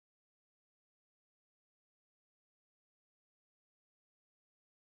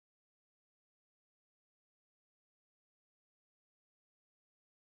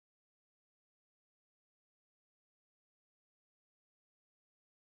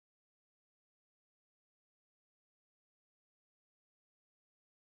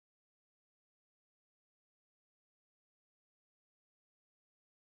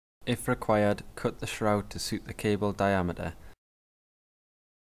If required, cut the shroud to suit the cable diameter.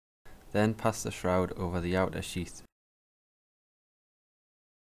 Then pass the shroud over the outer sheath.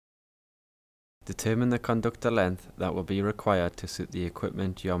 Determine the conductor length that will be required to suit the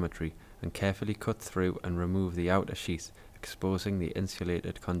equipment geometry and carefully cut through and remove the outer sheath, exposing the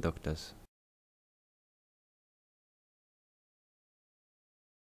insulated conductors.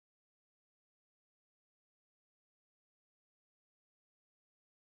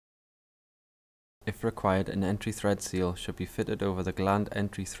 If required, an entry thread seal should be fitted over the gland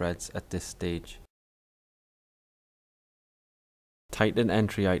entry threads at this stage. Tighten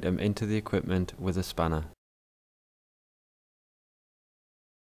entry item into the equipment with a spanner.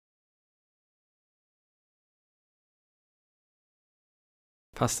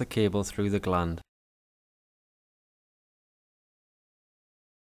 Pass the cable through the gland.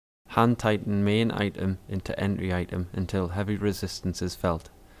 Hand tighten main item into entry item until heavy resistance is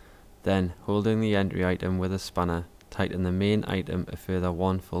felt. Then, holding the entry item with a spanner, tighten the main item a further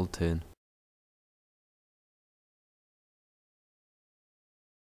 1 full turn.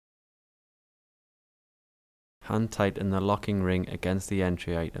 Hand tighten the locking ring against the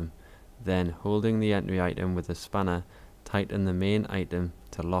entry item. Then, holding the entry item with a spanner, tighten the main item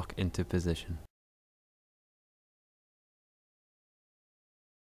to lock into position.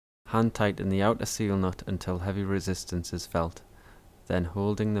 Hand tighten the outer seal nut until heavy resistance is felt. Then,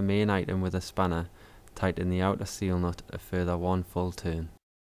 holding the main item with a spanner, tighten the outer seal nut a further 1 full turn.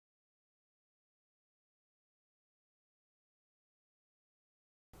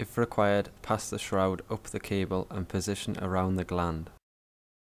 If required, pass the shroud up the cable and position around the gland.